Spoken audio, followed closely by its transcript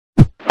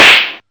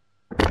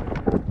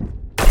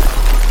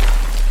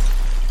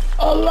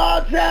A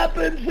lot's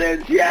happened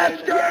since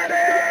yesterday!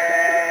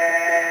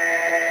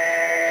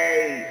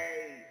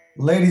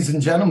 Ladies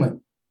and gentlemen,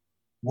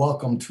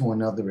 welcome to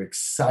another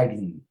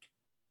exciting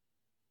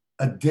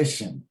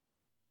edition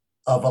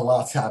of A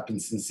Lot's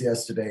Happened Since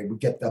Yesterday. We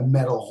get the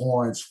metal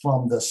horns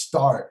from the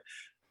start.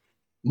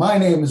 My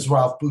name is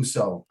Ralph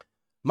Busso.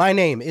 My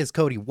name is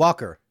Cody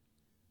Walker.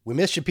 We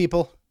miss you,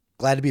 people.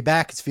 Glad to be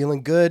back. It's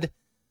feeling good.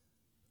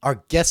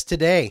 Our guest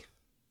today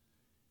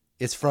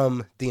is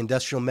from the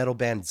industrial metal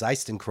band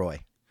Zeistencroix.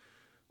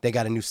 They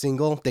got a new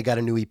single. They got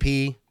a new EP.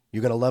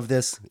 You're going to love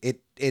this.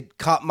 It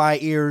caught my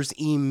ears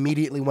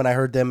immediately when I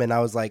heard them, and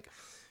I was like,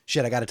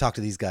 shit, I got to talk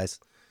to these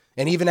guys.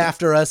 And even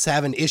after us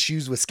having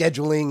issues with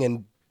scheduling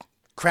and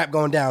crap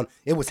going down,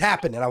 it was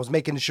happening. I was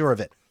making sure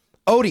of it.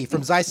 Odie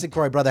from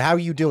Zeistencroix, brother, how are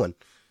you doing?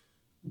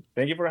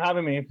 Thank you for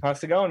having me.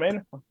 How's it going,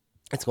 man?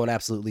 It's going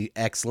absolutely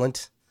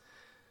excellent.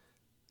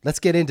 Let's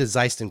get into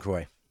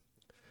Zeistencroix.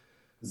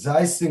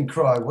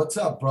 Zeistencroix, what's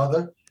up,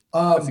 brother?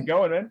 How's it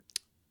going, man?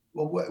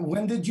 Well,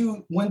 when did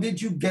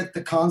you get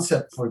the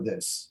concept for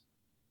this?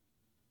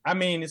 I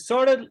mean, it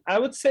started, I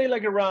would say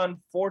like around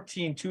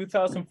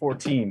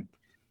 2014.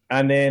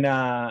 And then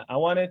I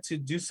wanted to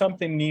do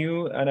something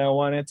new, and I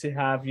wanted to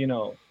have,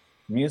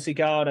 music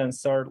out and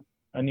start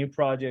a new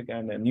project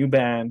and a new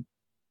band.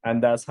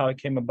 And that's how it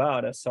came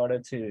about. I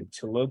started to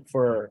look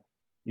for,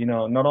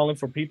 not only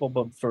for people,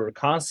 but for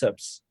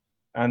concepts.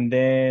 And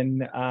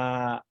then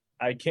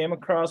I came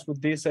across with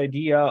this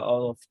idea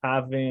of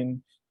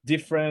having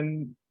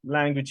different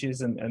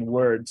languages and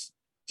words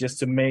just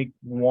to make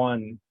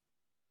one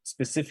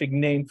specific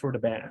name for the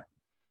band.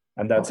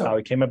 And that's how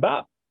it came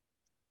about.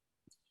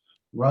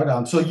 Right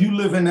on. So you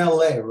live in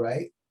LA,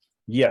 right?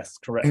 Yes,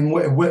 correct. And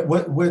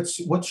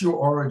what's your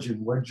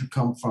origin? Where'd you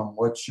come from?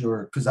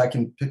 Because I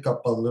can pick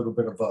up a little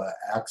bit of an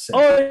accent.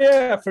 Oh,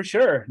 yeah, for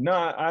sure. No,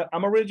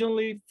 I'm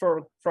originally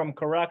from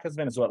Caracas,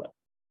 Venezuela.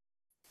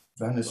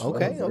 Venezuela,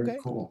 okay.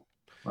 Cool.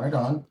 Right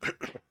on.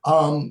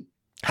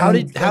 How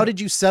did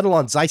you settle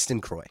on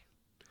Zeistencroix?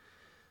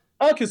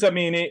 Oh, because I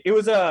mean, it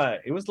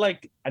was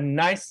like a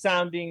nice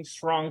sounding,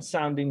 strong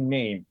sounding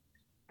name,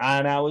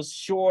 and I was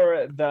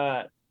sure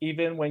that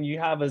even when you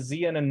have a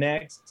Z and an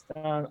X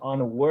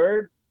on a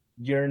word,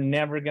 you're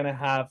never gonna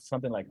have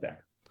something like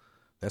that.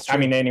 That's true. I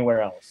mean,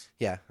 anywhere else.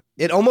 Yeah,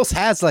 it almost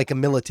has like a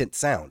militant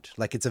sound.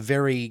 Like it's a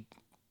very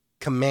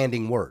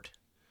commanding word.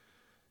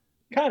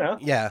 Kind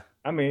of. Yeah.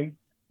 I mean,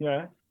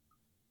 yeah.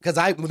 Because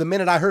the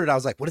minute I heard it, I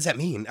was like, what does that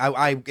mean?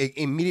 It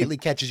immediately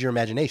catches your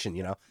imagination,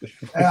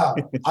 Yeah,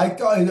 I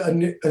thought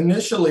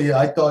initially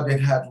I thought it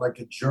had like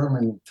a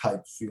German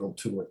type feel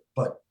to it,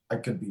 but I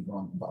could be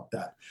wrong about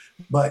that.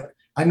 But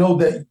I know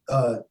that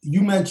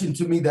you mentioned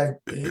to me that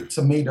it's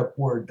a made up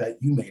word that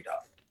you made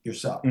up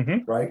yourself,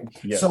 right?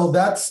 Yes. So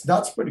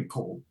that's pretty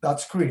cool.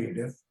 That's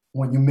creative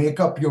when you make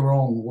up your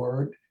own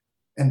word,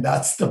 and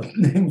that's the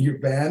name of your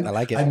band. I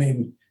like it. I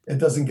mean, it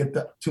doesn't get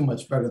too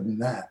much better than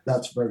that.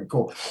 That's very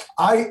cool.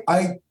 I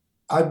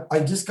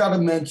just got to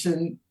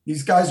mention,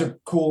 these guys are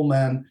cool,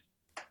 man.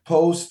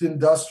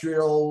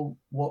 Post-industrial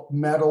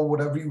metal,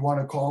 whatever you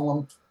want to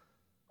call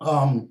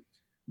them.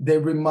 They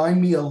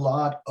remind me a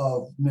lot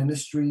of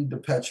Ministry,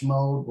 Depeche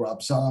Mode,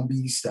 Rob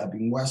Zombie,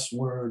 Stabbing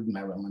Westward,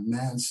 Marilyn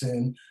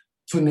Manson,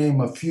 to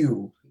name a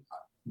few.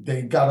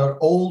 They got an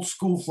old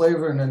school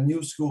flavor and a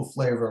new school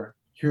flavor.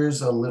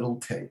 Here's a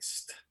little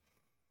taste.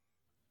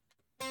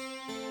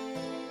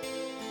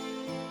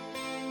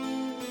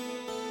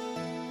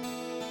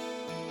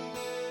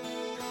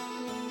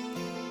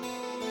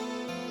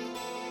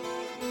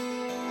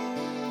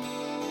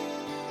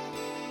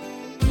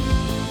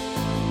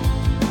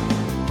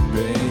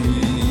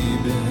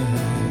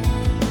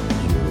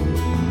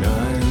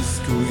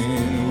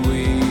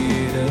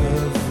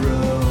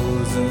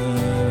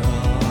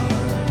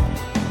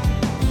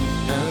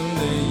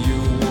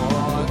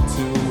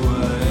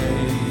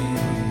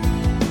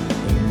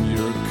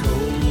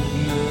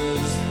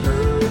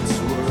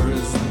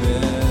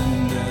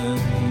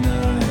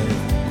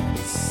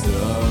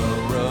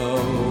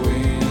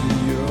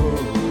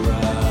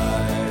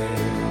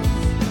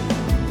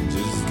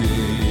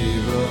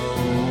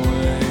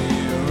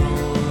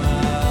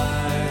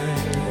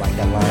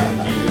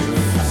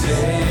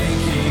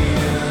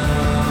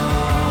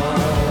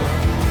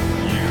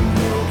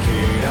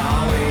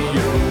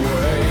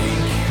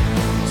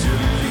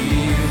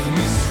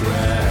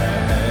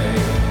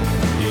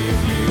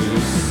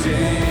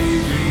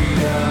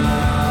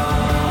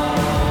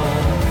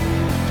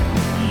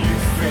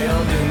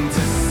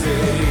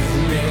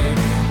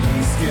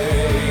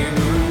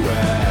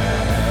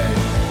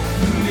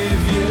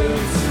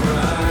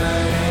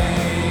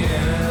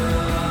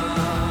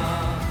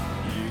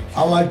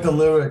 I like the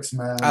lyrics,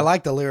 man. I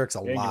like the lyrics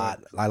a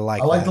lot. I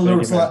like the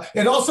lyrics a lot.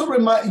 It also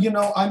reminds,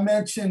 I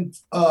mentioned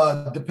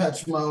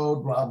Depeche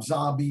Mode, Rob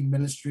Zombie,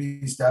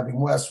 Ministry, Stabbing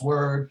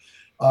Westward,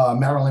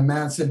 Marilyn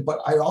Manson, but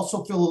I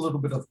also feel a little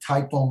bit of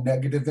Typo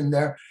Negative in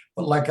there.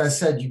 But like I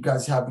said, you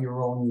guys have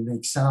your own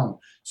unique sound.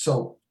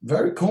 So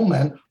very cool,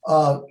 man.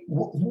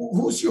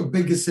 Who's your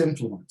biggest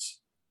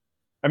influence?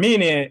 I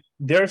mean,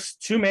 there's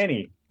too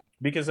many.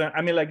 because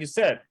I mean, like you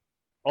said,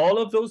 all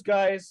of those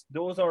guys,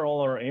 those are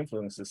all our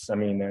influences. I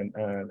mean,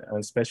 and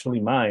especially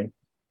mine.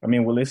 I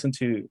mean, we listen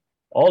to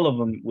all of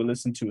them. We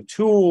listen to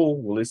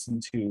Tool. We listen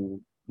to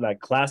like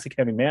classic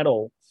heavy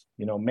metal.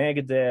 You know,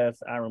 Megadeth,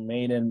 Iron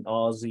Maiden,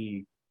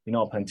 Ozzy. You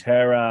know,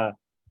 Pantera.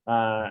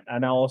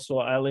 And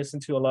I listen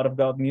to a lot of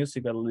God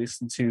music. I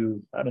listen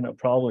to, I don't know,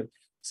 probably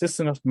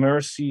System of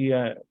Mercy,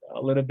 a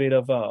little bit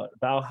of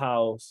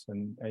Bauhaus,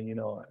 and you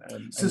know,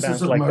 and Sisters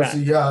bands of like Mercy,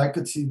 that. yeah, I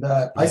could see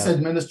that. I Yeah.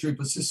 said Ministry,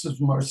 but Sisters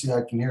of Mercy,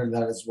 I can hear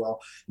that as well.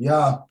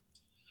 Yeah.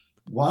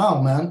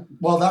 Wow, man.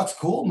 Well, that's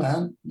cool,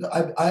 man.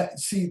 I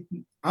see.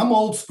 I'm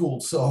old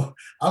school, so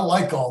I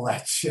like all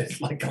that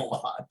shit like a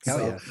lot. Hell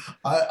So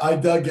yeah. I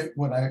dug it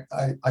when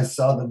I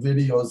saw the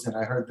videos and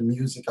I heard the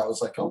music. I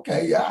was like,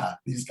 okay, yeah,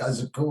 these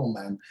guys are cool,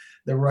 man.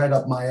 They're right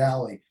up my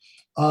alley.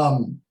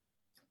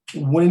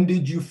 When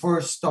did you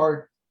first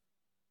start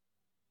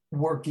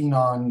working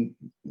on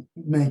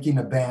making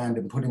a band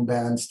and putting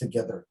bands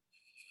together?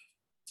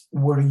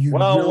 Were you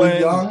Well, really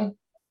young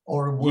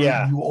or were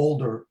yeah. you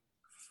older?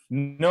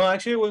 No,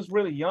 actually, it was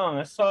really young.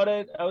 I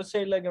started, I would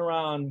say, like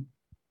around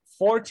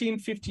 14,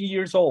 15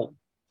 years old.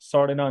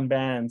 Started on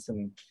bands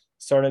and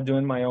started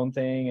doing my own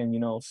thing and,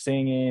 you know,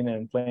 singing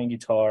and playing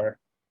guitar.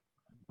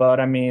 But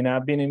I mean,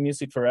 I've been in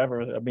music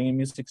forever. I've been in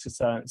music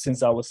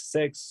since I was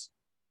 6.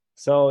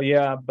 So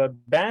yeah, but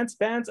bands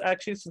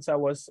actually since I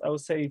would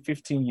say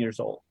 15 years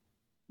old.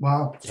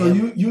 Wow. So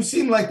Damn. you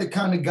seem like the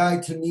kind of guy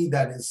to me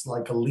that is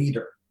like a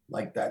leader,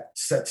 like that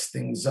sets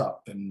things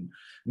up and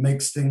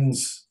makes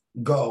things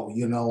go,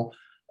 you know.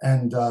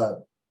 And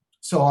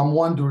so I'm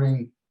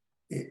wondering,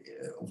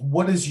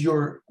 what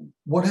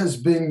has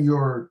been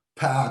your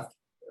path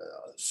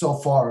so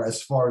far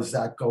as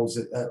that goes?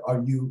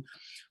 Are you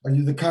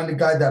the kind of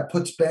guy that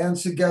puts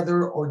bands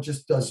together or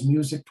just does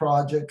music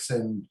projects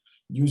and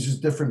uses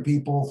different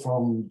people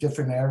from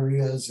different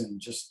areas and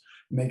just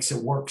makes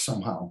it work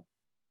somehow?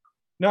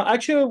 No,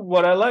 actually,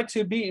 what I like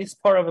to be is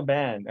part of a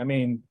band. I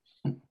mean,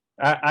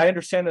 I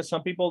understand that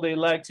some people they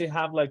like to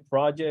have like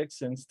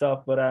projects and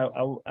stuff, but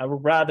I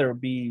would rather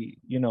be,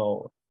 you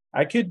know,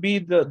 I could be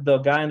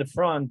the guy in the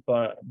front,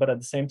 but at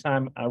the same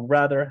time, I'd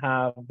rather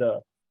have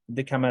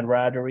the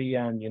camaraderie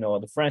and you know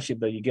the friendship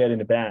that you get in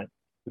the band,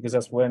 because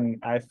that's when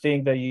I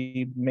think that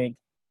you make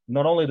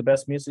not only the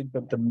best music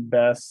but the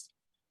best,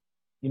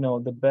 you know,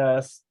 the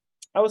best,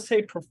 I would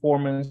say,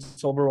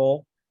 performance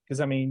overall. Because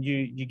I mean,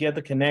 you get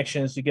the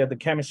connections, you get the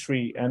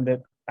chemistry, and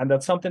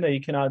that's something that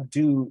you cannot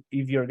do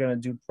if you're gonna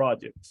do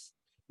projects.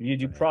 If you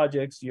do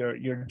projects,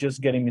 you're just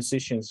getting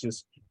musicians,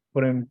 just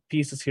putting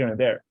pieces here and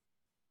there.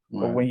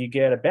 But when you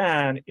get a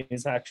band,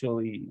 it's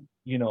actually,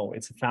 you know,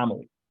 it's a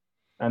family,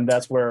 and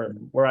that's where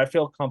I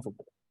feel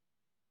comfortable.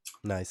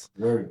 Nice.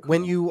 Very cool.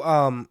 When you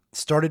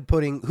started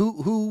putting,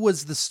 who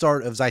was the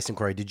start of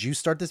Zeistencroix? Did you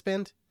start this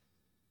band?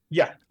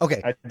 Yeah.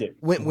 Okay. I did.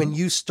 When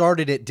you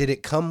started it, did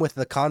it come with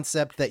the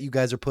concept that you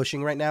guys are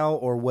pushing right now,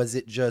 or was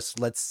it just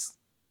let's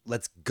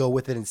go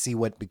with it and see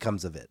what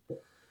becomes of it?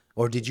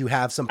 Or did you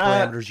have some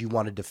parameters you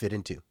wanted to fit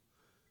into?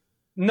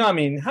 No, I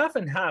mean half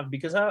and half,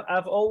 because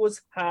I've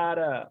always had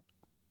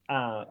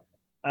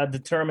a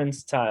determined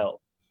style.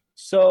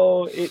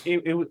 So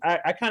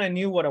I kind of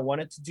knew what I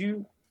wanted to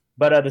do,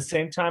 but at the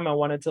same time I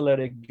wanted to let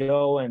it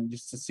go and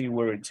just to see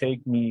where it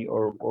take me,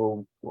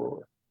 or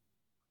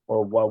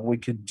what we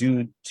could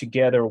do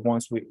together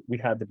once we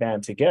had the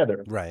band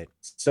together. Right.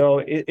 So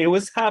it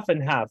was half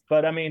and half.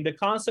 But I mean, the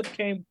concept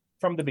came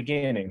from the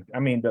beginning. I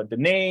mean, the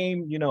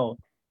name, you know,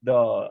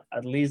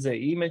 at least the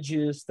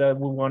images that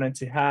we wanted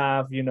to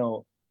have, you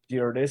know, the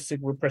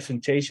artistic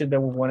representation that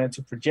we wanted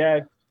to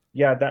project.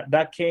 Yeah,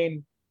 that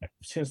came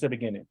since the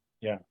beginning.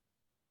 Yeah.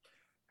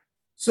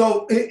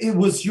 So it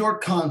was your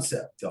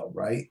concept though,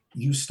 right?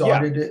 You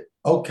started it.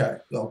 Okay.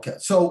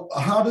 So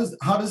how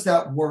does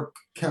that work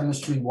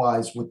chemistry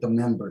wise with the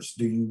members?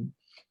 Do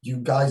you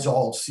guys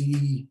all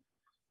see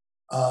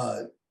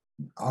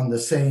on the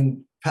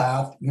same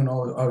path? You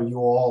know, are you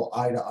all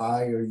eye to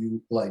eye? Are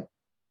you like,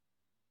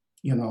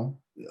 you know,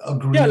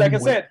 agree? Yeah, like I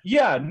said,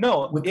 yeah,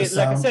 no, with the like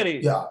I sound?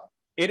 said, Yeah.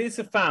 it is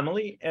a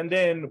family. And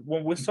then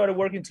when we started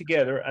working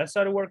together, I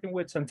started working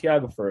with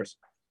Santiago first.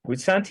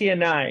 With Santi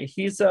and I,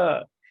 he's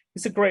a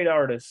great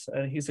artist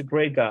and he's a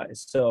great guy.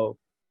 So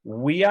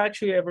we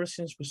actually, ever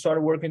since we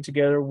started working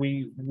together,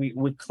 we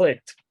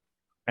clicked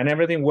and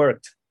everything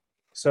worked.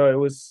 So it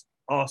was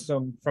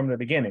awesome from the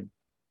beginning.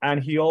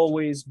 And he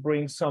always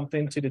brings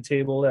something to the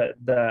table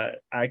that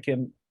I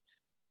can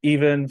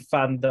even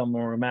fathom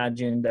or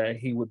imagine that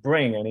he would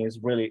bring, and he's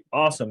really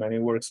awesome and it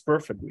works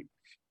perfectly.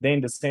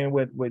 Then the same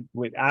with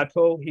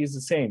Akko, he's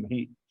the same.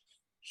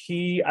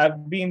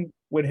 I've been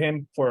with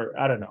him for,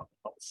 I don't know,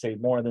 I'll say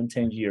more than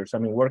 10 years. I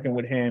mean, working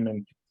with him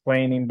and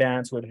playing in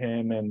bands with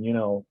him and, you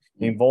know,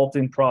 involved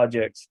in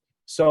projects.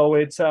 So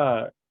it's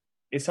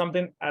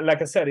something,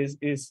 like I said,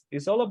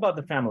 is all about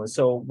the family.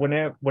 So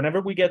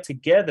whenever we get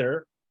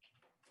together,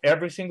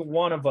 every single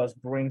one of us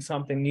brings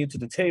something new to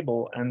the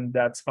table, and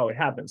that's how it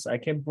happens. I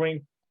can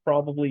bring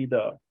probably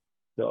the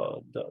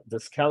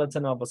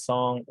skeleton of a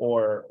song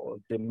or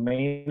the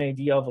main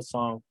idea of a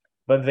song,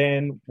 But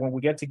then when we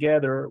get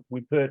together,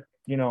 we put,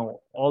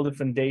 all the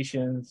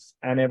foundations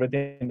and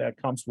everything that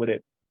comes with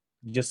it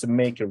just to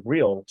make it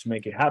real, to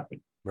make it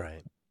happen.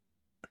 Right.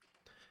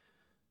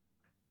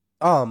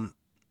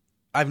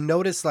 I've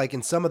noticed like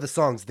in some of the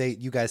songs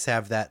you guys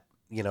have that,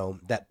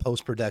 that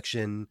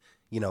post-production,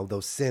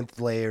 those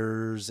synth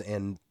layers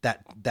and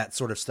that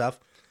sort of stuff.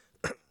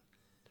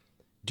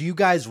 Do you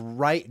guys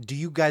write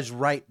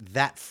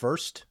that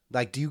first?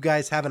 Like, do you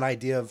guys have an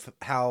idea of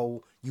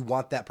how you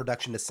want that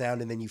production to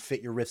sound and then you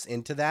fit your riffs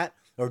into that?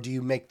 Or do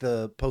you make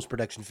the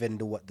post-production fit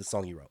into what the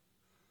song you wrote?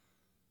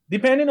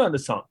 Depending on the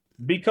song.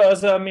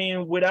 Because,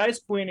 with Ice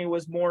Queen, it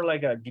was more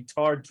like a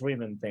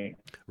guitar-driven thing.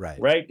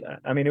 Right?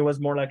 It was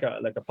more like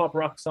a pop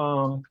rock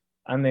song.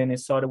 And then it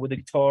started with the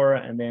guitar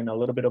and then a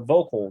little bit of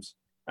vocals.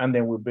 And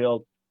then we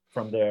built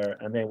from there,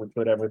 and then we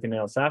put everything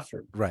else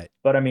after. Right.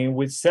 But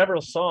with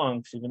several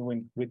songs,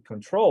 even with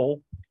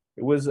Control,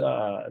 it was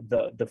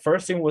the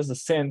first thing was the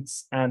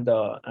synths and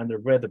the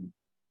rhythm.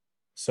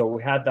 So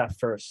we had that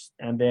first,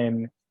 and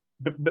then,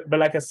 but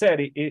like I said,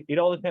 it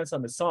all depends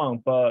on the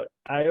song. But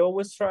I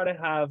always try to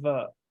have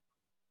a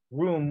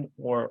room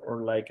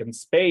or like in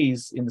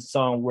space in the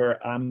song where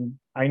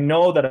I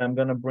know that I'm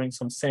gonna bring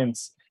some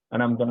synths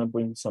and I'm gonna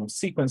bring some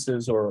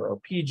sequences or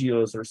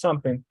arpeggios or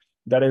something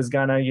that is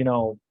gonna,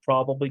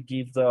 probably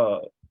give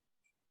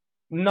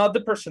not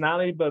the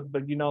personality, but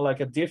like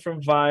a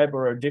different vibe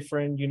or a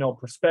different,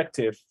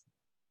 perspective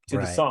to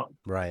the song.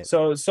 Right.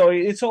 So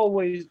it's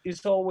always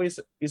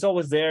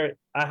there.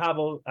 I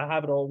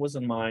have it always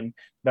in mind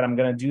that I'm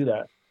gonna do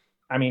that.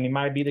 It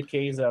might be the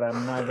case that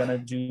I'm not gonna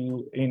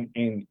do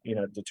in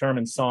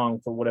determined song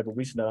for whatever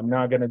reason that I'm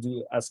not gonna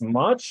do as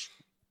much,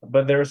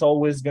 but there's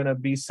always gonna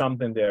be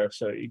something there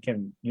so it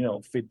can,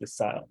 fit the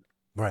style.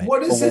 Right.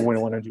 What is it? What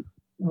we want to do.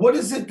 What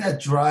is it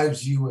that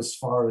drives you as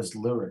far as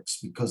lyrics?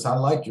 Because I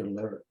like your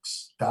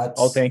lyrics.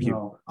 Thank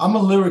you. I'm a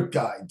lyric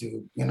guy,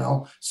 dude.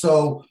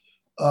 So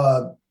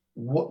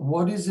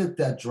what is it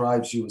that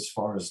drives you as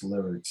far as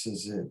lyrics?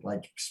 Is it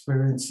like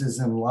experiences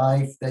in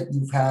life that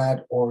you've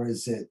had, or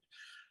is it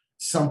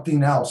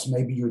something else?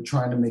 Maybe you're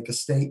trying to make a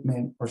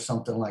statement or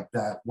something like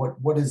that.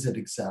 What is it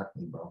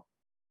exactly, bro?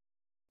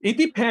 It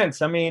depends.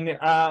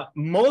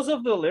 Most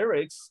of the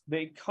lyrics,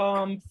 they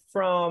come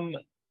from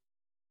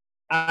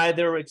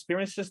either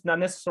experiences, not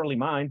necessarily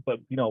mine, but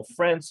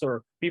friends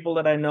or people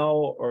that I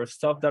know or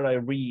stuff that I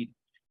read,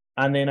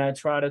 and then I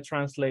try to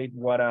translate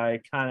what I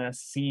kind of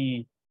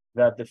see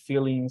that the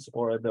feelings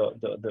or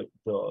the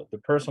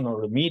person or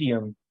the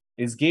medium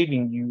is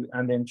giving you,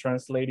 and then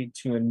translate it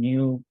to a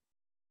new,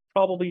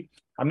 probably,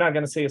 I'm not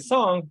gonna say a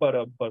song, but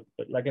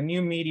like a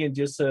new medium,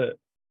 just to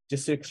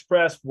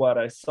express what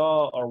I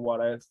saw or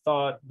what I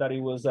thought that it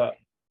was a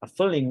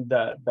feeling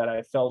that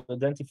I felt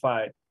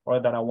identified or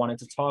that I wanted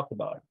to talk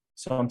about.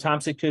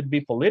 Sometimes it could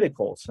be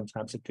political.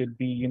 Sometimes it could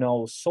be,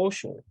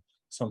 social.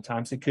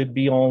 Sometimes it could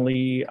be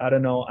only, I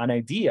don't know, an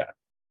idea.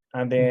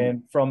 And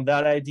then from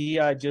that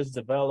idea, I just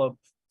developed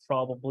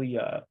probably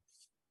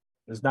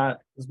it's not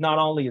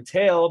only a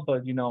tale,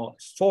 but,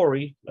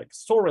 story, like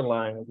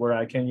storyline where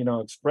I can,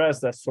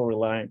 express that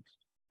storyline.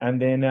 And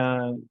then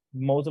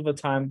most of the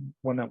time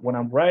when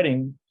I'm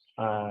writing,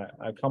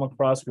 I come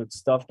across with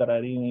stuff that I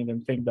didn't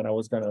even think that I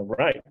was going to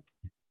write.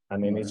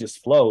 It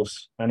just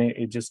flows and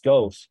it just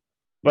goes.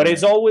 But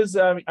it's always,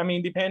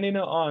 depending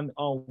on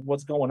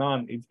what's going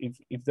on.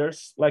 If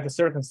there's like a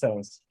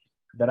circumstance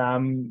that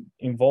I'm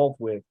involved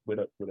with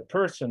a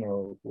person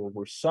or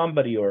with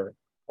somebody or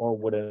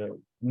with a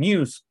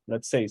news,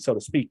 let's say, so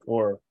to speak,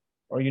 or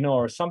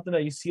something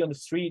that you see on the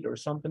street or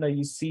something that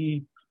you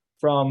see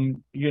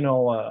from,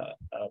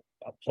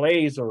 a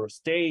place or a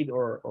state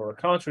or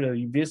a country that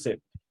you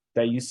visit,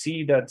 that you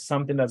see that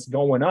something that's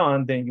going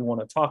on, then you want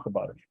to talk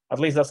about it. At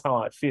least that's how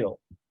I feel.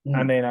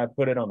 And then I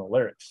put it on the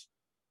lyrics.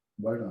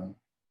 Right on.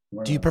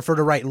 Do you prefer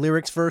to write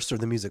lyrics first or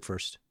the music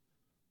first?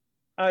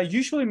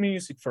 Usually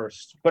music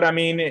first, but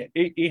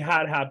it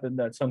had happened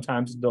that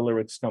sometimes the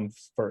lyrics come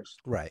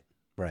first. Right.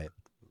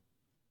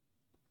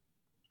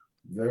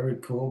 Very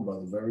cool,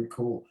 brother. Very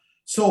cool.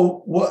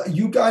 So, what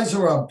you guys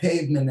are on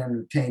Pavement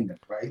Entertainment,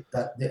 right?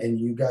 And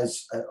you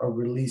guys are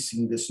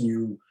releasing this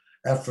new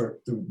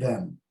effort through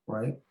them,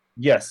 right?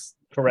 Yes,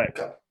 correct.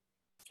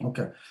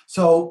 Okay.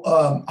 So,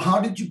 how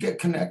did you get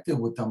connected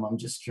with them? I'm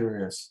just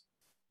curious.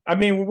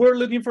 We were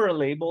looking for a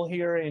label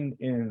here in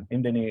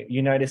the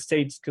United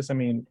States because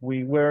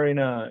we were in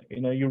a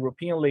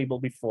European label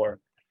before,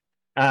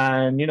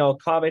 and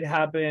COVID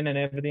happened and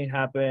everything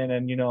happened,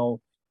 and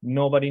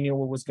nobody knew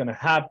what was going to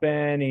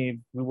happen, if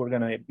we were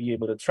going to be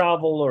able to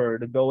travel or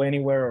to go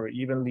anywhere or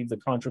even leave the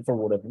country for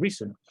whatever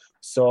reason.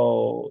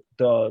 So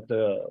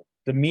the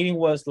meeting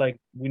was like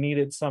we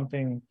needed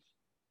something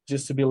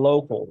just to be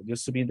local,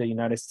 just to be in the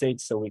United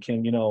States, so we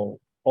can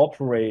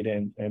operate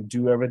and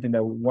do everything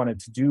that we wanted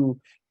to do,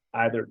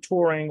 either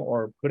touring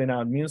or putting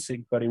out music,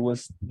 but it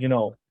was,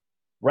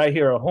 right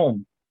here at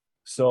home.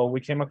 So we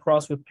came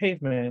across with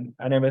Pavement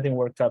and everything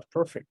worked out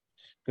perfect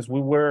because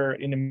we were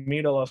in the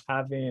middle of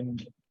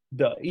having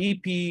the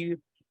EP,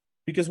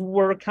 because we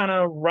were kind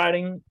of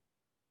writing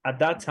at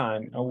that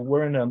time, and we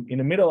were in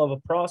the middle of a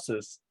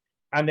process.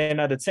 And then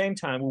at the same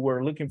time, we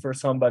were looking for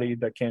somebody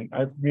that can,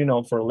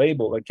 for a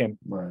label that can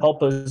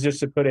help us just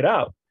to put it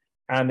out.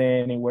 And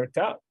then it worked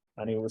out,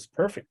 and it was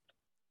perfect.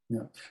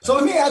 Yeah. So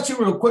let me ask you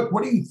real quick,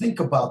 what do you think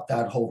about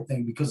that whole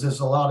thing? Because there's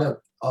a lot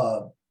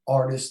of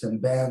artists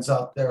and bands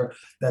out there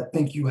that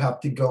think you have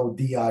to go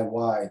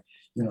DIY,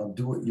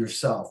 do it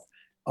yourself,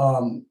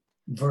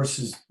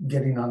 versus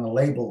getting on a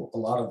label. A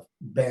lot of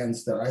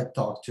bands that I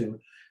talk to,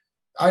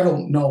 I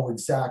don't know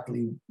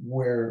exactly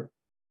where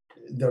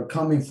they're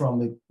coming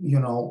from,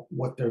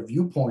 what their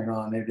viewpoint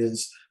on it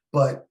is,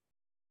 but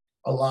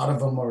a lot of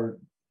them are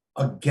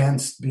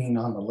against being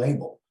on the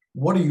label.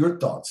 What are your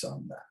thoughts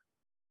on that?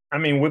 I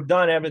mean, we've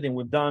done everything.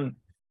 We've done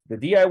the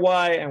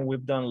DIY and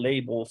we've done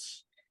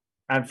labels.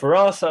 And for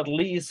us, at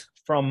least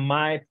from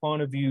my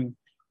point of view,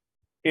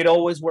 it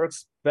always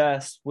works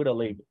best with a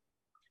label.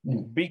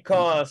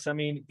 Because, I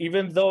mean,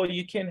 even though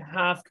you can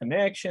have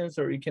connections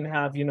or you can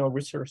have,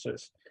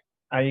 resources,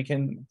 and you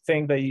can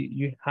think that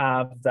you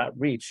have that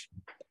reach,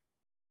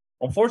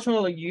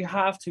 unfortunately, you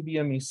have to be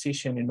a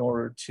musician in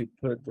order to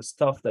put the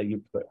stuff that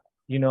you put.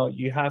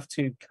 You have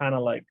to kind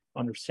of like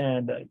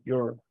understand that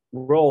your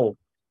role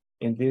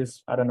in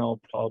this, I don't know,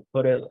 I'll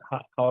put it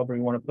however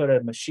you want to put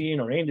it,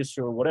 machine or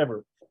industry or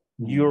whatever.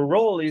 Your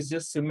role is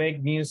just to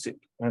make music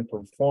and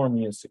perform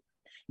music.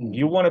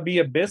 You want to be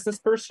a business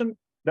person,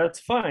 that's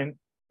fine,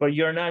 but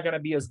you're not going to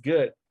be as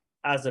good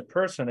as a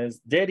person as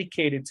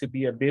dedicated to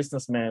be a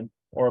businessman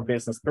or a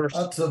business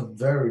person. That's a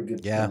very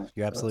good point.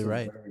 You're absolutely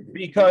right.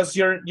 Because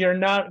you're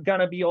not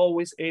going to be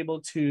always able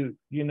to,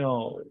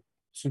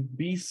 to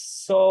be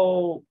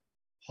so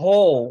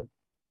whole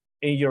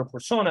in your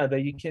persona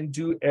that you can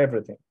do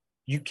everything.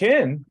 You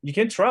can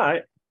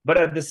try, but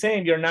at the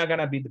same, you're not going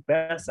to be the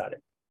best at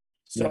it.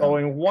 So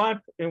in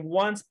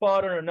one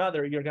spot or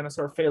another, you're going to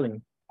start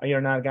failing, and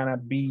you're not going to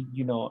be,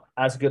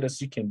 as good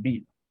as you can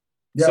be.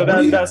 Yeah, so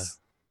that's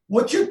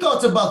what's your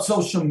thoughts about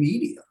social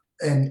media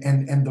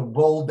and the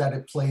role that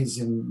it plays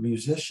in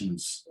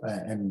musicians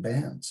and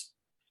bands?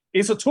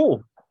 It's a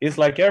tool. It's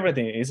like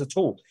everything. It's a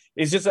tool.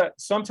 It's just that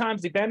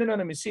sometimes, depending on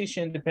the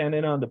musician,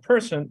 depending on the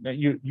person,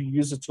 you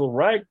use the tool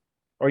right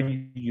or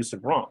you use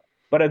it wrong.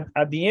 But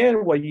at the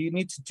end, what you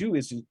need to do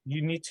is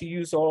you need to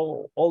use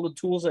all the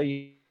tools that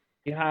you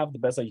have the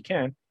best that you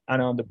can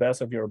and on the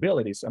best of your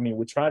abilities. I mean,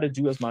 we try to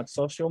do as much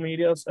social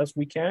media as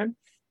we can.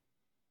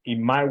 It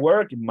might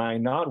work, it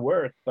might not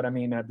work, but I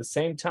mean, at the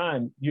same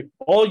time,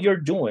 all you're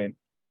doing,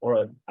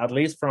 or at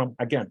least from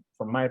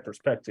my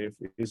perspective,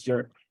 is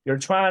you're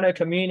trying to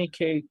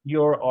communicate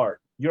your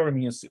art, your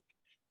music.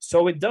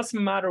 So it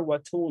doesn't matter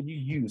what tool you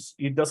use.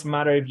 It doesn't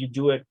matter if you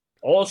do it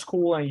old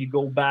school and you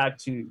go back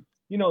to,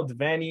 the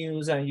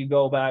venues and you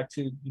go back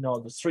to,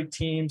 the street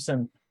teams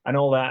and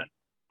all that,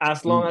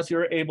 as long as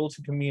you're able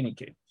to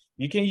communicate.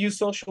 You can use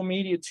social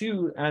media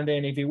too, and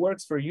then if it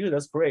works for you,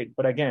 that's great.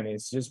 But again,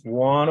 it's just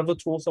one of the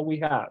tools that we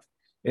have.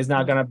 It's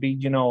not gonna be,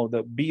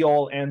 the be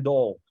all end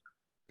all.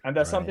 And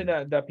that's something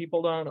that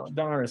people don't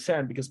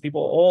understand, because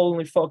people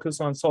only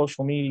focus on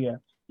social media.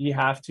 You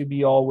have to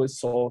be always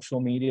social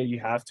media. You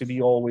have to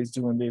be always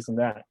doing this and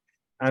that.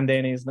 And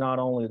then it's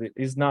not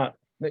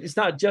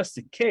just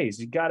the case.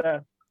 You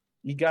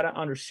gotta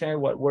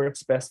understand what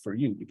works best for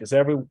you, because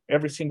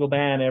every single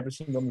band, every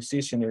single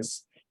musician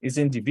is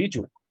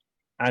individual,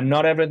 and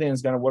not everything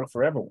is gonna work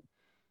for everyone.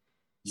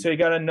 So you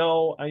gotta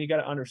know and you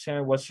gotta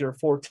understand what's your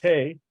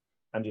forte,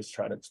 and just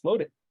try to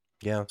explode it.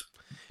 Yeah,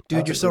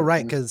 dude, you're so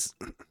right, because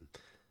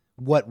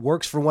what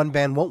works for one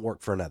band won't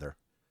work for another.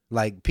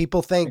 Like,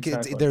 people think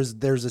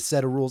there's a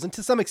set of rules, and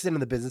to some extent in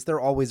the business, there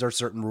always are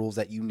certain rules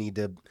that you need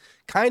to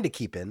kind of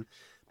keep in.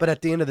 But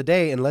at the end of the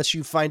day, unless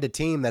you find a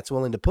team that's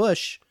willing to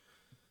push,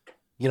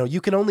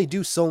 you can only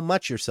do so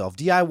much yourself.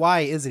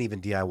 DIY isn't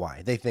even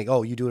DIY. They think,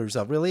 oh, you do it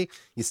yourself. Really?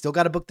 You still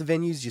got to book the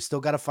venues. You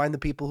still got to find the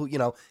people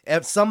who,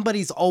 if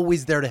somebody's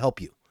always there to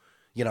help you,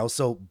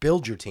 so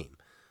build your team.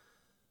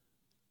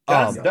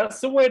 That's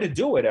the way to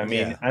do it. I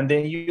mean, and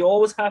then you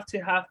always have to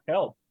have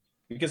help,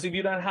 because if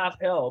you don't have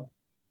help,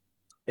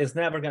 it's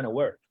never going to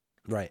work.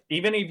 Right.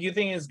 Even if you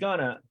think it's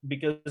gonna,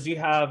 because you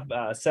have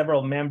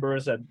several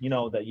members that,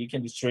 that you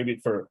can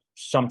distribute for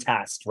some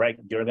tasks, right?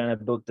 You're going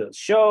to book the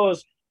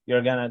shows,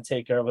 you're going to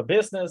take care of a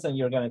business, and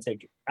you're going to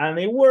take it. And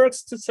it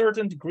works to a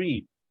certain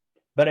degree.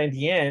 But in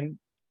the end,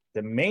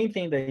 the main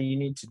thing that you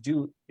need to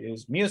do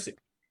is music.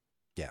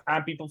 Yeah.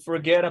 And people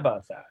forget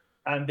about that.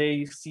 And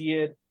they see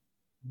it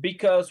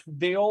because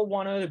they all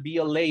want to be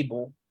a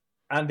label,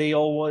 and they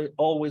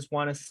always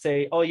want to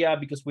say, oh yeah,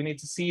 because we need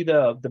to see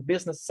the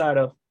business side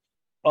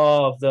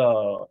of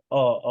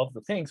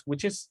the things,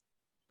 which is,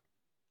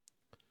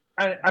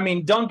 I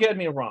mean, don't get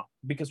me wrong,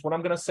 because what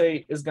I'm going to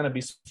say is going to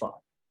be fun.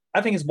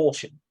 I think it's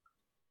bullshit.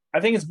 I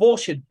think it's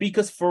bullshit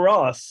because for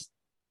us,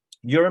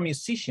 you're a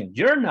musician.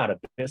 You're not a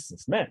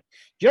businessman.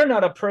 You're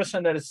not a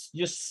person that is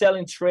just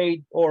selling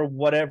trade or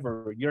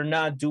whatever. You're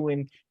not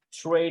doing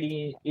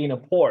trading in a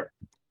port.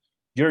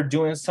 You're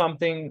doing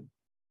something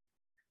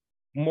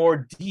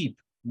more deep,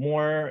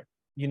 more,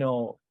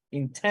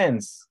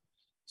 intense.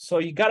 So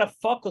you got to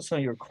focus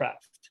on your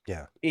craft.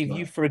 Yeah. If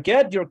you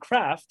forget your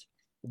craft,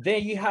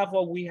 then you have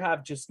what we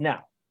have just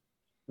now.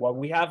 What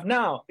we have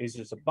now is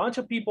just a bunch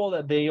of people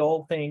that they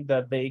all think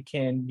that they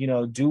can,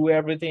 do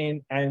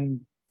everything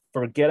and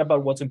forget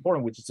about what's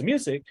important, which is the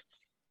music.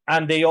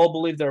 And they all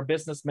believe they're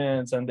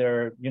businessmen and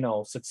they're,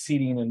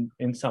 succeeding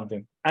in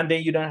something. And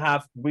then you don't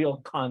have real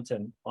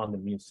content on the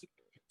music.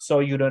 So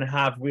you don't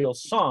have real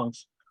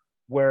songs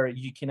where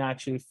you can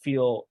actually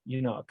feel,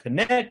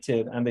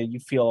 connected, and then you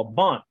feel a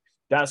bond.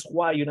 That's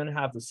why you don't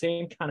have the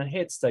same kind of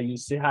hits that you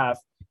used to have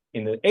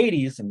in the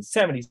 80s and the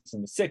 70s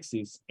and the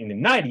 60s, in the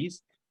 90s,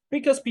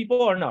 because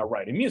people are not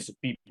writing music.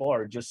 People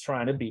are just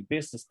trying to be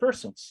business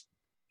persons.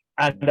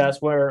 And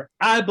that's where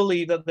I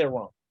believe that they're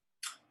wrong.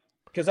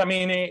 Because I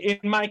mean, in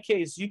my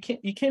case, you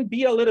can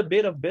be a little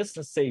bit of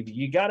business savvy.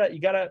 You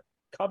gotta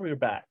cover your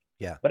back.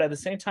 Yeah. But at the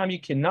same time, you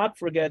cannot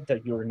forget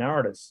that you're an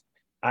artist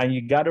and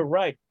you gotta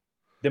write.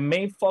 The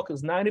main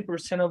focus,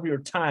 90% of your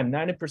time,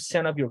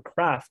 90% of your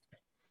craft,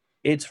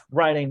 it's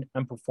writing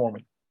and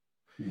performing.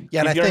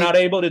 Yeah, if you're not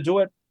able to do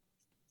it,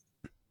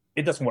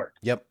 it doesn't work.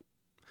 Yep.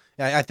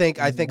 I think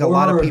a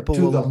lot of people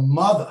to the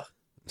mother.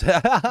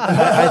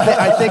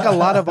 I think a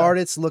lot of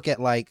artists look at,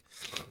 like,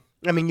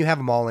 I mean, you have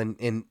them all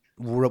in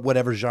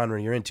whatever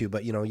genre you're into,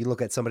 but you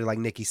look at somebody like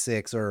Nicki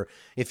Sixx, or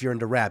if you're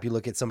into rap, you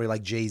look at somebody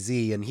like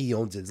Jay-Z, and he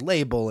owns his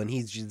label, and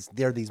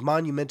they're these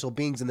monumental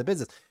beings in the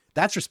business.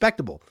 That's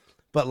respectable.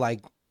 But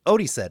like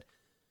Odie said,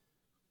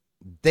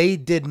 they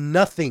did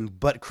nothing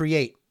but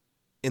create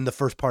in the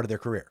first part of their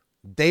career.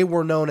 They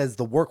were known as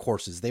the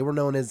workhorses. They were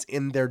known as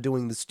in there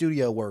doing the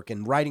studio work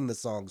and writing the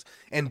songs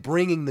and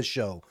bringing the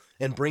show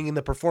and bringing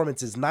the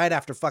performances night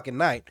after fucking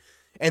night.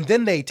 And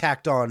then they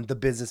tacked on the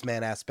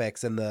businessman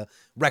aspects and the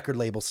record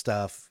label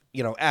stuff,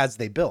 as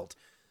they built.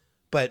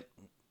 But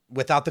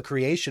without the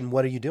creation,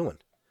 what are you doing?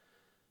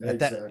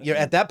 Exactly.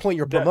 At that point,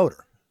 you're a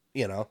promoter,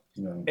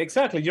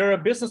 Exactly. You're a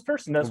business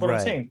person. That's what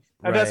I'm saying.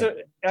 And Right.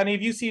 And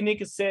if you see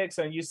Nicki Sixx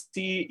and you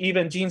see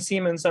even Gene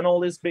Simmons and all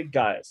these big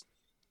guys,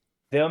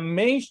 the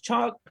main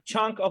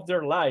chunk of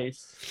their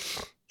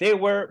lives, they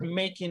were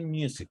making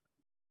music.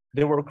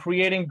 They were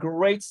creating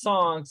great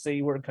songs.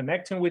 They were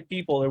connecting with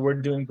people. They were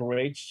doing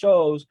great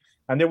shows,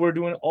 and they were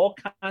doing all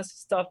kinds of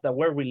stuff that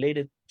were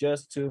related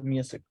just to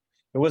music.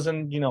 It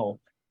wasn't,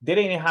 they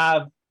didn't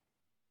have,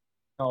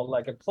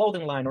 like a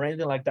clothing line or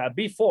anything like that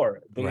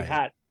before. They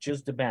had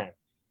just the band.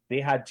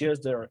 They had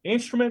just their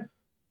instrument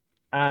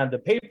and the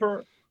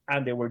paper,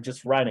 and they were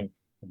just writing.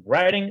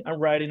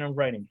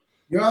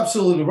 You're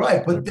absolutely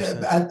right. But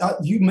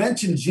you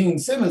mentioned Gene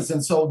Simmons,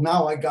 and so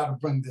now I got to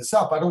bring this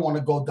up. I don't want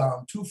to go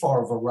down too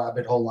far of a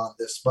rabbit hole on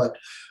this, but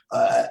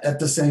at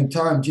the same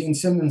time, Gene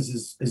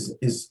Simmons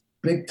is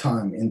big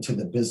time into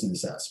the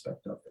business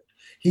aspect of it.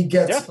 He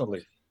gets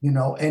definitely,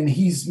 and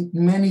he's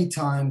many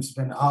times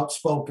been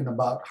outspoken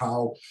about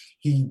how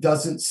he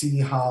doesn't see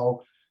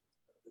how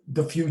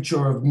the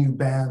future of new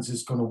bands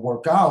is going to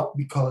work out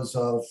because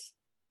of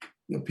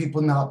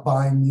people not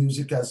buying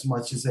music as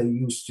much as they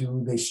used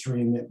to. They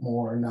stream it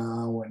more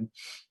now, and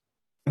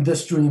the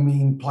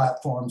streaming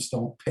platforms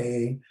don't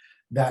pay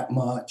that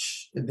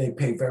much. They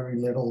pay very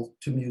little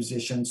to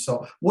musicians.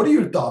 So what are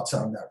your thoughts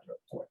on that real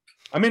quick?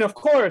 I mean, of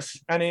course,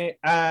 and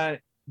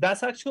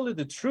that's actually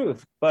the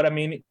truth. But I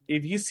mean,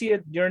 if you see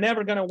it, you're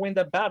never going to win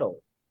that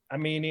battle. I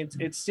mean,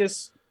 it's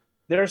just,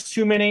 there's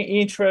too many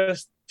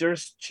interests.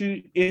 There's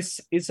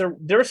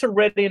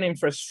already an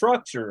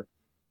infrastructure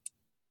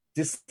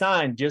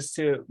designed just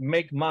to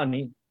make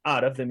money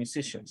out of the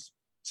musicians.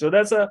 So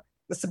that's a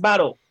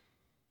battle.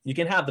 You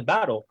can have the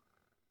battle.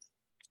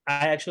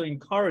 I actually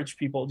encourage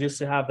people just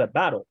to have that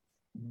battle.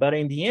 But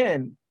in the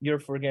end, you're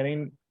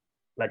forgetting,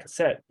 like I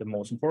said, the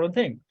most important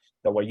thing,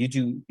 that what you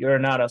do, you're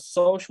not a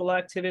social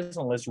activist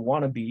unless you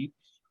want to be,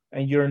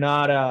 and you're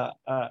not a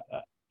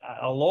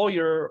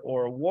lawyer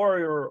or a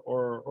warrior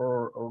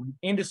or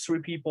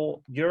industry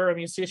people. You're a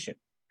musician.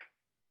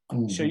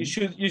 Mm-hmm. So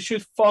you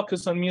should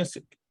focus on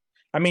music.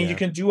 I mean, you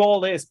can do all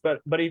this,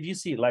 but if you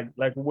see, like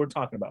we're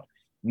talking about,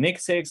 Nick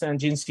Sixx and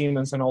Gene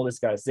Simmons and all these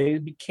guys, they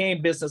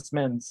became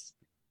businessmen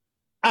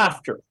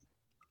after.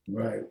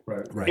 Right.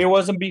 It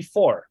wasn't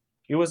before.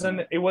 It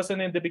wasn't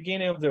in the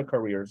beginning of their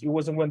careers. It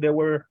wasn't when they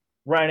were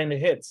writing the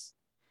hits.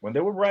 When they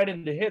were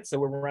writing the hits, they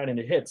were writing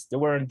the hits. They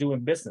weren't doing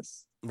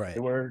business. Right.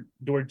 They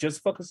were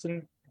just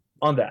focusing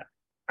on that.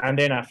 And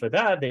then after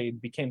that, they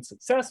became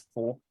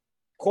successful.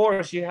 Of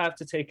course, you have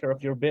to take care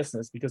of your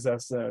business because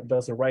that's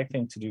the right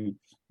thing to do.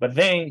 But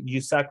then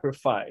you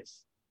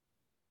sacrifice.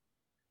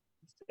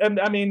 And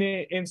I mean,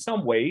 in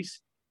some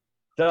ways,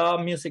 the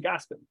music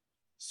aspect.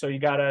 So you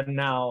gotta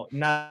now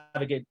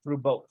navigate through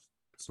both.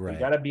 So you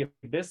gotta be a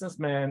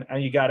businessman,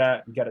 and you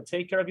gotta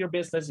take care of your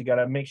business. You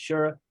gotta make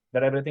sure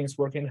that everything's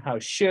working how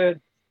it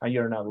should, and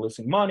you're not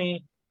losing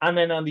money. And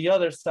then on the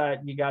other side,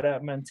 you gotta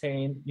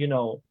maintain,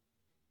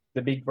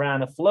 the big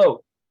brand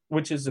afloat,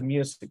 which is the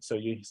music. So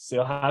you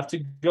still have to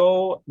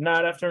go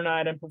night after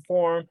night and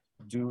perform,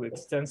 do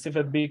extensive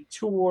and big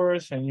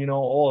tours, and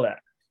all that.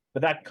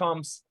 But that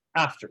comes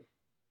after.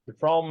 The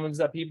problem is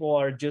that people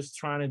are just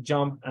trying to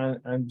jump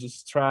and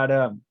just try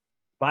to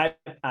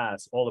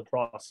bypass all the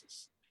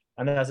process.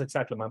 And that's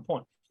exactly my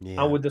point.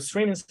 Yeah. And with the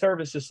streaming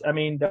services, I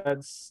mean,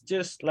 that's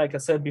just like I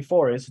said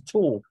before, it's a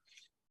tool.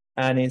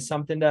 And it's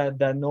something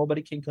that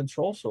nobody can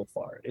control so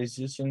far. It's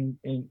just in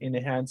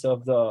the hands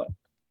of the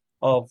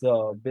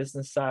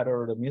business side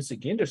or the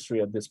music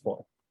industry at this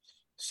point.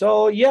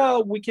 So yeah,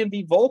 we can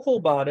be vocal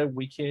about it.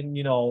 We can,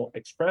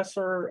 express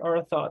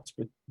our thoughts,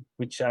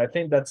 which I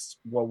think that's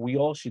what we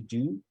all should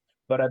do.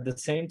 But at the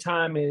same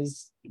time,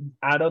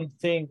 I don't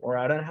think, or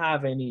I don't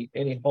have any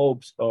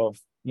hopes of,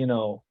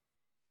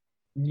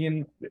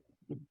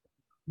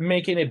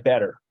 making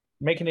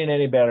it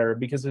any better,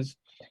 because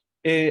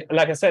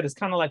like I said, it's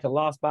kind of like a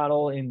lost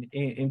battle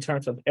in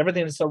terms of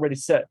everything that's already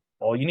set.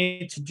 All you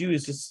need to do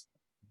is just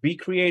be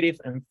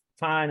creative and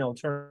find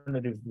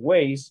alternative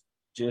ways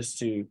just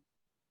to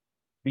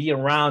be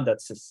around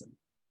that system.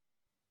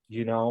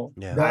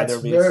 Yeah. That's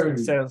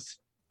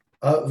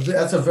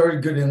that's a very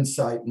good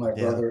insight, my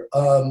brother.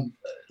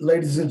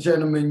 Ladies and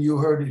gentlemen, you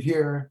heard it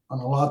here on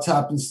A Lot's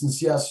Happened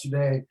Since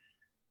Yesterday.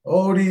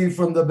 Odie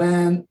from the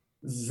band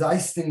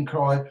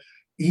Zeistencroix,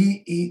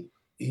 he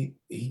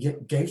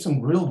gave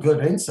some real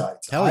good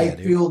insights. Hell yeah,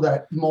 dude. Feel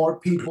that more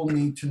people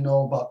need to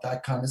know about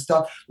that kind of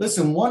stuff.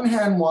 Listen, one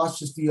hand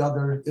washes the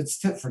other. It's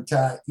tit for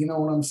tat. You know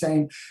what I'm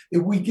saying?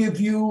 If we give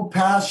you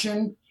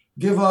passion,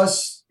 give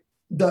us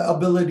the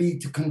ability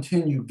to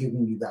continue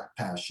giving you that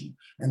passion.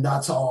 And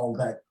that's all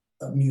that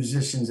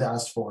musicians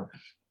ask for.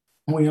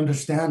 We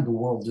understand the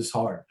world is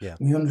hard. Yeah.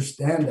 We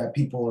understand that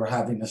people are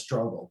having a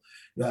struggle.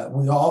 That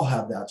we all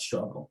have that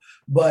struggle.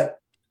 But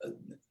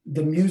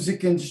the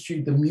music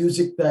industry, the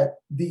music that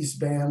these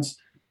bands,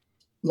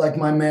 like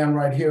my man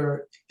right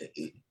here,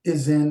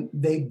 is in,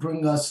 they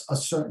bring us a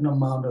certain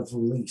amount of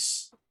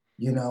release,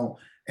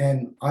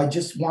 and I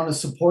just want to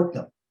support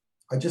them.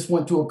 I just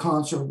went to a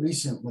concert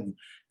recently,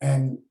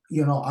 and,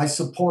 I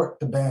support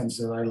the bands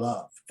that I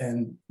love.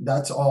 And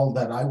that's all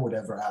that I would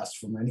ever ask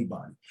from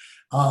anybody.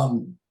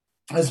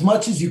 As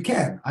much as you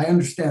can. I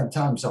understand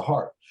times are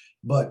hard.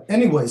 But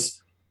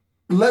anyways,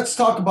 let's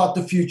talk about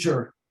the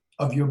future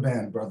of your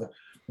band, brother.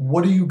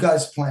 What are you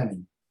guys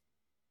planning?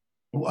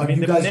 Are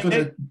you guys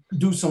going to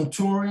do some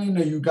touring?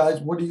 Are you guys?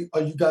 What do you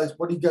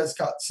guys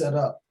got set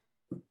up?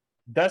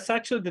 That's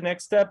actually the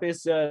next step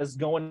is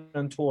going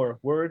on tour.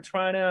 We're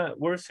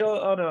still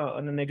on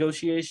a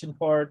negotiation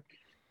part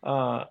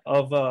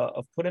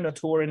of putting a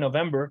tour in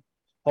November.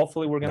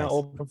 Hopefully, we're gonna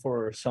open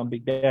for some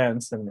big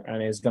bands, and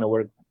it's gonna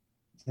work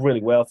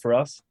really well for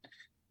us.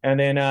 And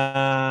then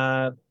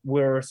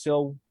we're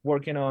still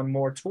working on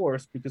more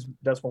tours because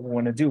that's what we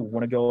want to do. We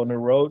want to go on the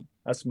road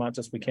as much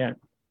as we can.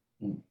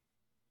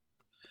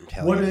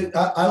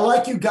 I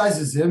like you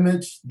guys'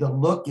 image. The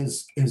look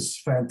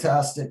is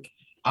fantastic.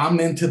 I'm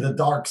into the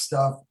dark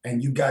stuff,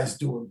 and you guys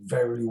do it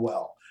very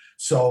well.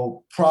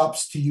 So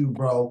props to you,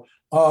 bro.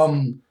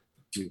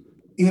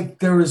 If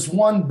there is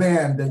one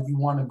band that you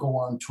want to go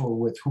on tour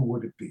with, who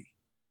would it be?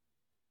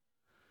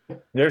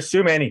 There's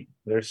too many.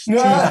 There's too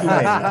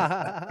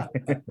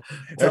many.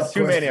 There's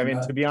too many. I mean,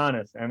 to be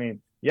honest. I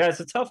mean, yeah, it's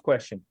a tough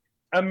question.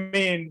 I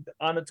mean,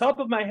 on the top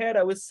of my head,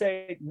 I would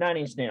say 9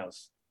 Inch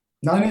Nails.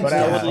 9 Inch But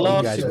Nails. I would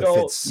love to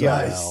go.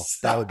 Well.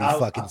 That would be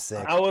fucking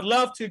sick. I would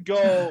love to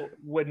go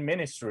with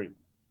Ministry.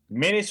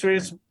 Ministry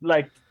is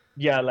like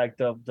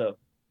the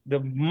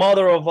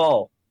mother of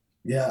all.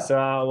 Yeah. So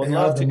I would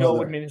love to go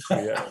with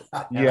Ministry.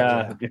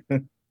 Yeah.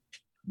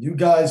 You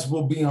guys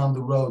will be on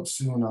the road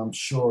soon, I'm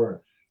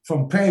sure.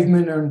 From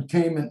Pavement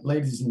Entertainment,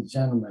 ladies and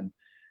gentlemen,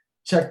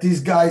 check these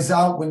guys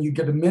out when you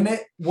get a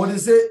minute. What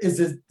is it? Is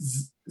it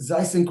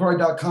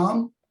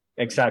Zeistencroix.com?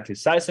 Exactly.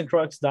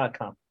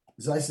 Zeistencroix.com.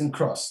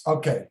 Zeistencroix.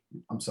 Okay.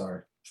 I'm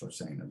sorry for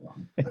saying it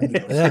wrong.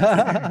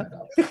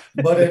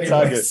 But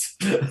anyways,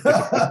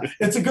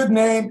 it's a good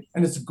name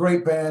and it's a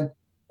great band.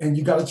 And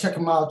you got to check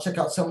them out. Check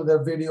out some of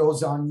their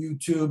videos on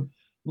YouTube.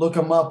 Look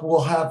them up.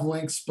 We'll have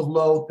links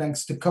below.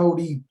 Thanks to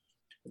Cody.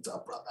 What's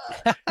up,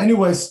 brother?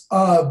 Anyways,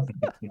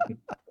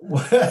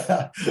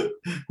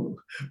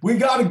 we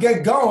got to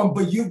get going,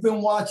 but you've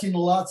been watching A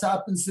Lot's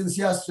Happened Since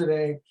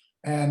Yesterday,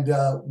 and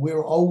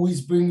we're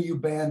always bringing you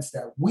bands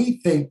that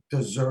we think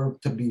deserve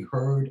to be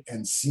heard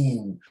and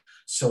seen.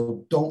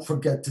 So don't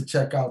forget to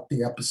check out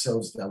the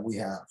episodes that we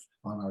have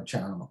on our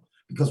channel,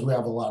 because we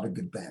have a lot of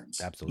good bands.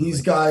 Absolutely.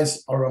 These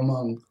guys are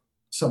among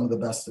some of the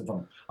best of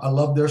them. I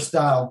love their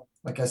style.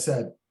 Like I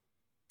said,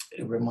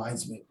 it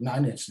reminds me,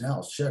 9 Inch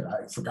Nails. Shit,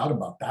 I forgot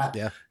about that.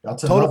 Yeah.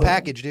 That's total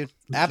package, dude.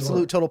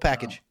 Absolute total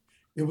package.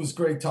 It was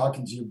great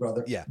talking to you,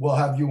 brother. Yeah. We'll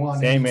have you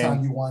on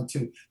anytime you want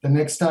to. The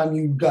next time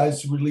you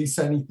guys release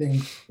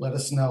anything, let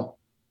us know.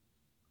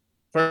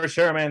 For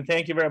sure, man.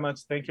 Thank you very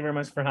much. Thank you very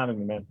much for having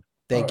me, man.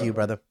 Thank you,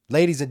 brother.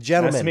 Ladies and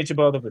gentlemen. Nice to meet you,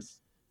 both of us.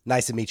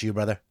 Nice to meet you,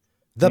 brother.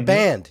 The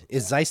band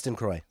is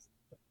Zeistencroix.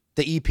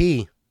 The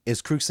EP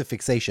is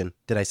Cruxi-fction.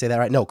 Did I say that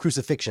right? No,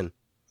 Cruxi-fction.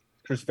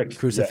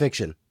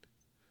 Cruxi-fction. Yeah.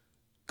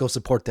 Go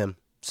support them.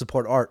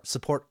 Support art.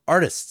 Support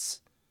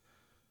artists.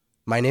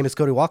 My name is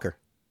Cody Walker.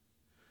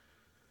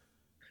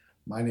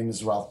 My name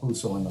is Ralph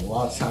Busso, and a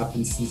lot's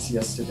happened since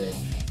yesterday.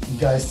 You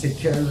guys take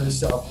care of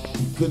yourself,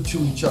 be good to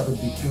each other,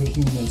 be good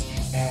humans,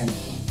 and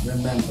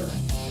remember,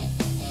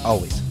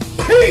 Always.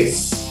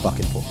 peace!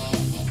 Fucking poor.